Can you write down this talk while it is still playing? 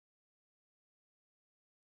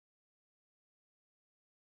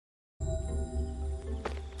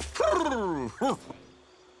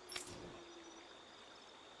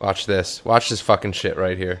Watch this. Watch this fucking shit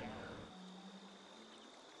right here.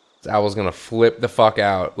 This owl's gonna flip the fuck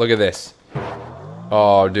out. Look at this.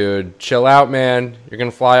 Oh, dude. Chill out, man. You're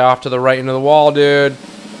gonna fly off to the right into the wall, dude.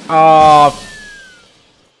 Oh.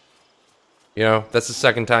 You know, that's the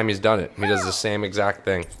second time he's done it. He does the same exact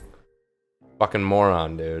thing. Fucking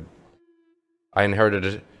moron, dude. I inherited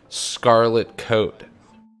a scarlet coat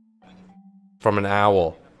from an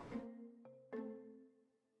owl.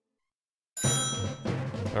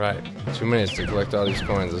 Alright, 2 minutes to collect all these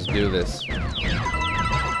coins. Let's do this.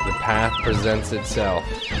 The path presents itself.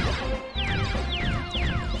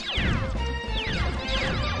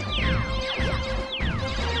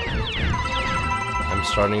 I'm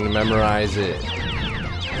starting to memorize it.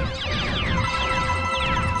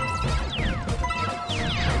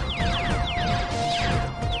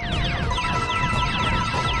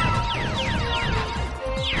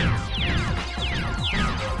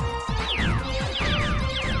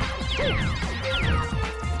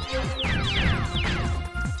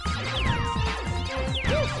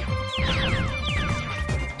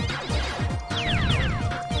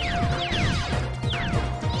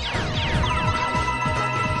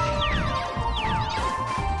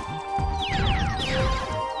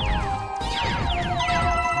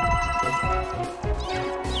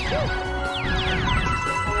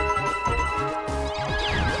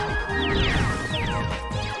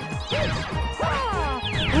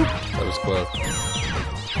 That was close.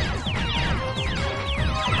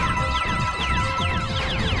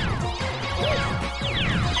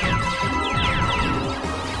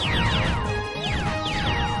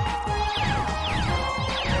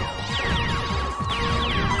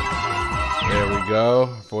 There we go.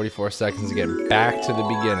 44 seconds to get back to the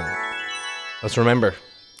beginning. Let's remember.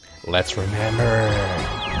 Let's remember.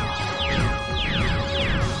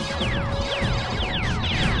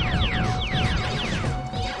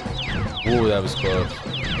 Ooh, that was close.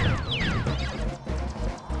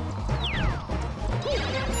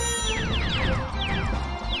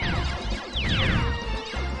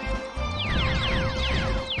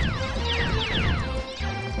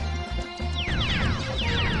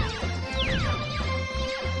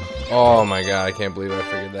 Oh my god, I can't believe I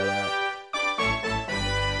figured that out.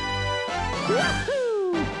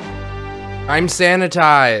 I'm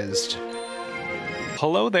sanitized.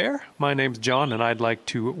 Hello there, my name's John, and I'd like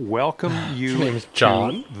to welcome you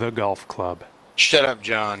to the golf club. Shut up,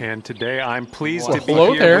 John. And today I'm pleased to be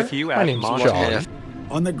Hello here there. with you My at name's Montana. John.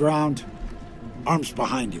 On the ground, arms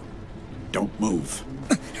behind you. Don't move.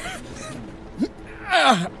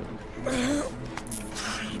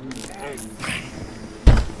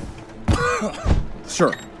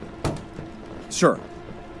 Sir. Sir.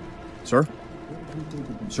 Sir.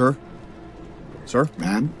 Sir. Sir.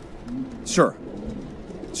 Ma'am. Sir.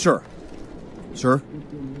 Sir. Sir.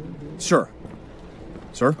 Sir.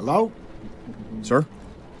 Sir. Hello? Sir.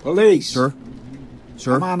 Police. Sir.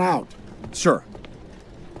 Sir. Come on out. Sir.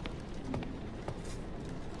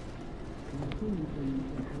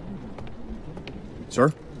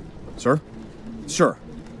 Sir. Sir. Sir.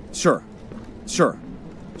 Sir. Sir.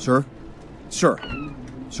 Sir. Sir.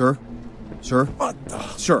 Sir. Sir. What the?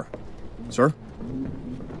 Sir. Sir.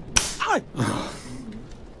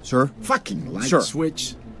 Sir. Fucking light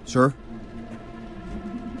switch. Sir.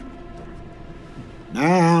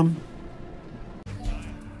 Ma'am.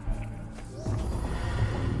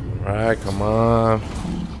 Alright, come on.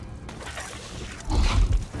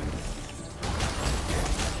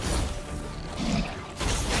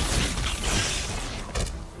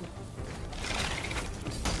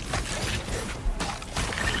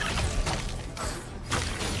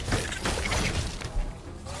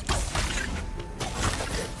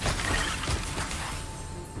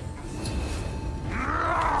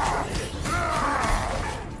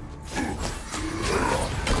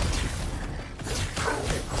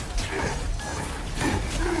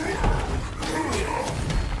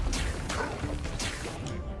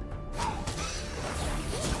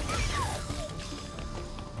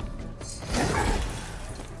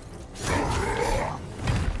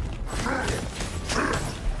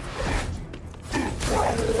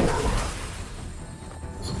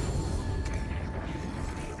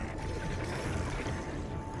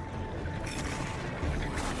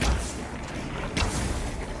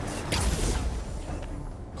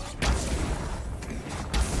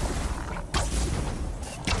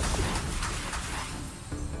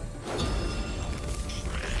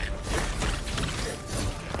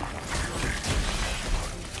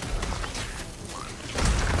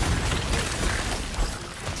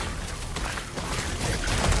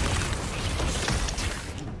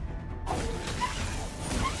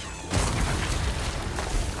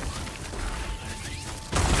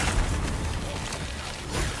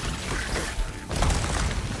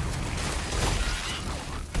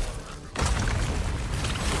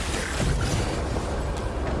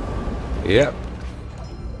 Yep.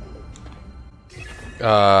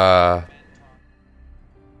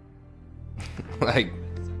 Like,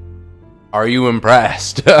 are you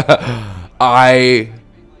impressed? I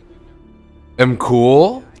am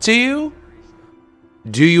cool to you?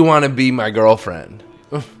 Do you want to be my girlfriend?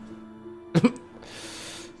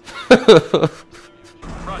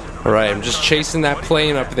 Alright, I'm just chasing that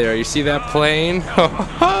plane up there. You see that plane?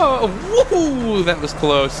 Oh, woo! That was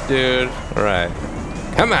close, dude. Alright.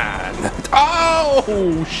 Come on.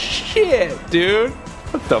 Oh, shit, dude.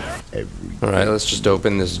 What the f? Alright, let's just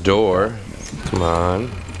open this door. Come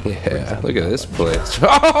on. Yeah, look at this place.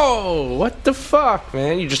 Oh, what the fuck,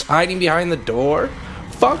 man? You just hiding behind the door?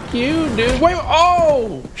 Fuck you, dude. Wait,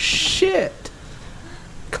 oh, shit.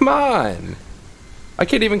 Come on. I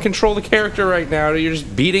can't even control the character right now. You're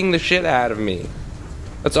just beating the shit out of me.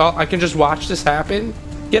 That's all. I can just watch this happen.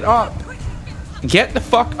 Get up. Get the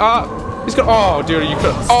fuck up. He's gonna. Oh, dude, you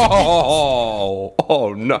could.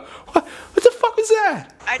 Oh no. What the fuck was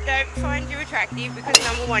that? I don't find you attractive because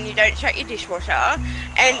number one, you don't shut your dishwasher,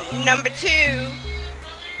 and number two,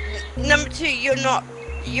 you're not.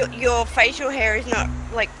 Your facial hair is not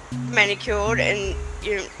like manicured and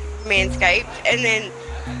you're manscaped, and then.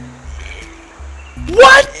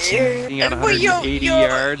 What? Being at 180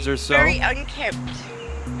 yards or so. Very unkempt.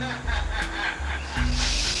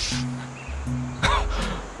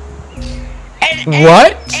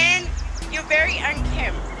 What? And you're very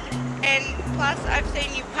unkempt. And plus, I've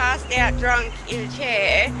seen you passed out drunk in a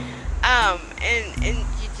chair. And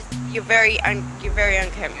you're very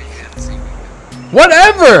unkempt.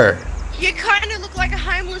 Whatever. You kind of look like a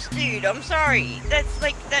homeless dude. I'm sorry. That's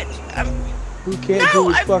like that. Who can't do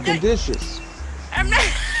his fucking dishes? I'm not.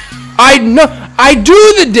 I know. I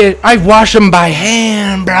do the dish. I wash them by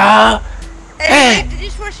hand, bro. Hey, the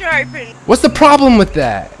dishwasher open. What's the problem with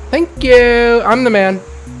that? Thank you. I'm the man.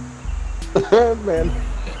 Man.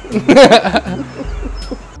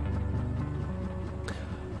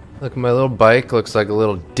 Look, my little bike looks like a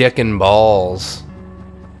little dick and balls.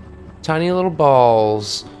 Tiny little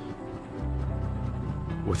balls.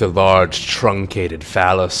 With a large truncated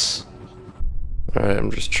phallus. Alright,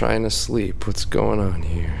 I'm just trying to sleep. What's going on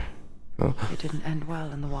here? Oh, It didn't end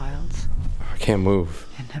well in the wilds. I can't move.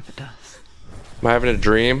 It never does. Am I having a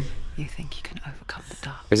dream? You think you can overcome the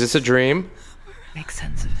dark. Is this a dream? Make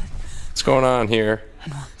sense of it. What's going on here?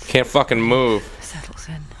 And once Can't fucking move. it settles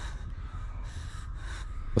in,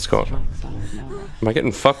 What's going on? strikes out now. Am I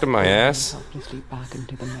getting fucked in my ass? Helplessly back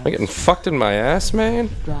into the Am I getting fucked in my ass, man?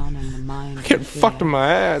 drowning the mind. I'm getting fucked in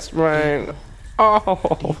my ass, man. Oh,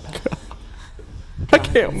 God. I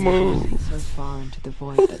can't move. So far into the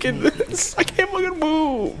void Look that at maybe this. I can't fucking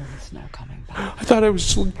move. there is no coming back. I thought I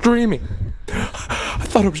was dreaming. I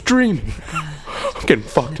thought I was dreaming. I'm getting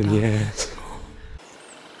fucked in the ass.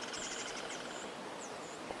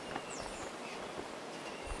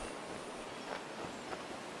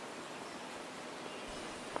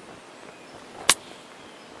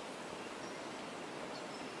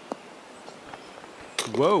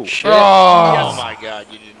 Whoa. Shit. Oh. Oh my god,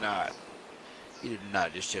 you did not. You did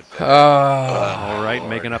not just hit that. All right,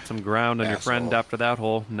 making up some ground on your friend Asshole. after that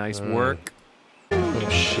hole. Nice work. Oh,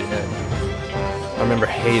 shit. I remember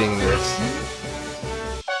hating this.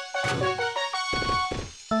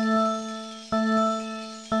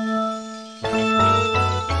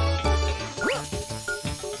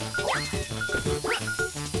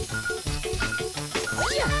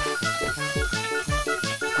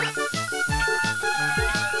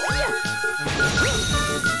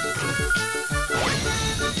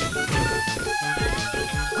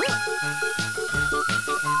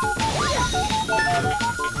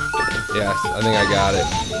 Yes, I think I got it.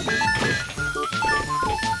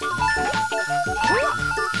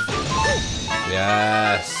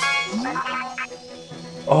 Yes.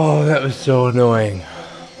 Oh, that was so annoying.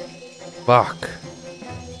 Fuck.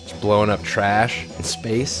 Just blowing up trash in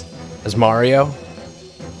space as Mario.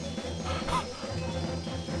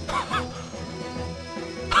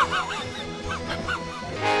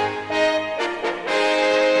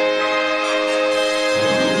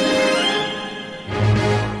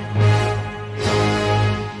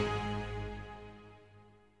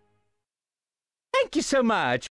 Thank you so much.